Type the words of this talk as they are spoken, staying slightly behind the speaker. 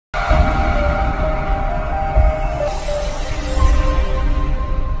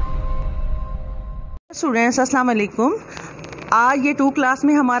Students, अस्सलाम वालेकुम। आज ये 2 क्लास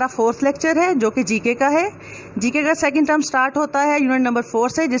में हमारा 4th लेक्चर है जो कि जीके का है। जीके का सेकंड टर्म स्टार्ट होता है यूनिट नंबर 4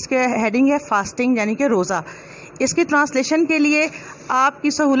 से, जिसके हेडिंग है फास्टिंग यानी कि रोज़ा। इसकी ट्रांसलेशन के लिए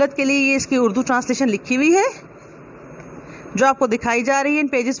आपकी सहूलत के लिए ये इसकी उर्दू ट्रांसलेशन लिखी हुई है जो आपको दिखाई जा रही है, इन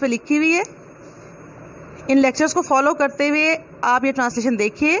पेजेस पे लिखी हुई है। इन लेक्चर्स को फॉलो करते हुए आप ये ट्रांसलेशन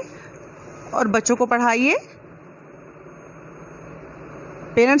देखिए और बच्चों को पढ़ाइए।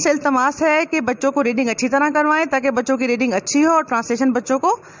 पेरेंट्स से इल्तमास है कि बच्चों को रीडिंग अच्छी तरह करवाएं ताकि बच्चों की रीडिंग अच्छी हो और ट्रांसलेशन बच्चों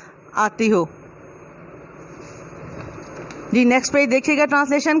को आती हो। जी नेक्स्ट पेज देखिएगा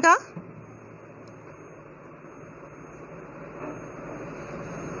ट्रांसलेशन का।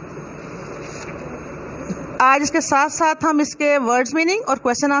 आज इसके साथ साथ हम इसके वर्ड्स मीनिंग और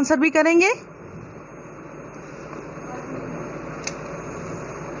क्वेश्चन आंसर भी करेंगे।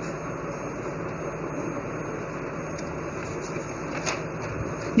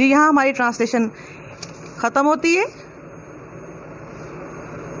 जी यहाँ हमारी ट्रांसलेशन खत्म होती है।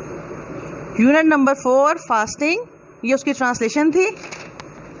 यूनिट नंबर 4 फास्टिंग, ये उसकी ट्रांसलेशन थी।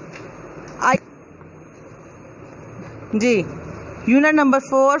 जी unit number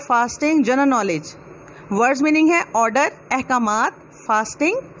 4 fasting general knowledge. Words meaning है ऑर्डर, अहकामात,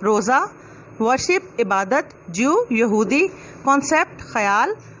 फास्टिंग रोज़ा, वर्शिप इबादत, ज्यू यहूदी, कॉन्सेप्ट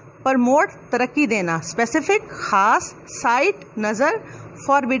ख्याल, प्रमोट तरक्की देना, स्पेसिफिक खास, साइट नज़र,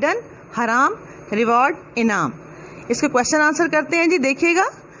 फॉरबिडन हराम, रिवॉर्ड इनाम। इसके क्वेश्चन आंसर करते हैं जी, देखिएगा।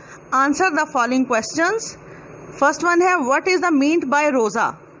 Answer the following questions. First one है what is the meant by रोज़ा।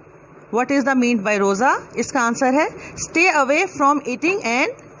 What is the meant by रोज़ा, इसका आंसर है stay away from eating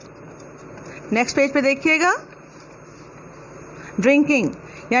and. Next page पे देखिएगा, ड्रिंकिंग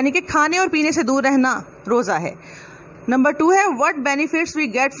यानी कि खाने और पीने से दूर रहना रोज़ा है। नंबर 2 है what benefits we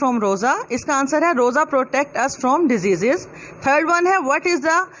get from रोज़ा, इसका आंसर है रोज़ा protect us from diseases. Third one है what is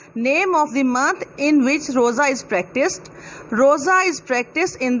the name of the month in विच रोज़ा इज प्रैक्टिस्ड। रोज़ा is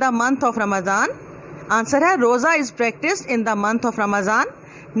practised in the month of Ramzan, answer है रोज़ा is practised in the month of Ramzan.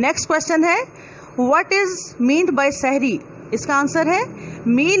 Next question है what is meant by सहरी, इसका answer है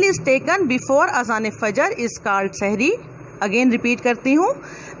meal is taken before अजान फजर इज कॉल्ड सहरी। अगेन रिपीट करती हूँ,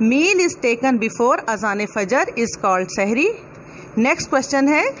 मील इज टेकन बिफोर अजान फजर इज कॉल्ड सहरी। नेक्स्ट क्वेश्चन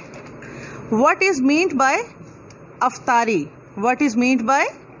है what is meant by अफ्तारी। What is meant by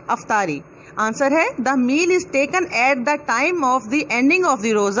अफ्तारी, answer है the meal is taken at the time of the ending of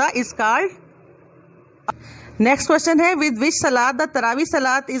the रोज़ा is called. Next question है with which Salat the तरावी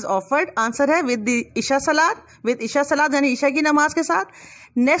Salat is offered, answer है with the Isa Salat, with इशा सलात यानी ईशा की नमाज के साथ।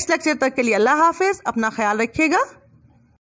 Next lecture तक के लिए अल्लाह हाफिज, अपना ख्याल रखिएगा।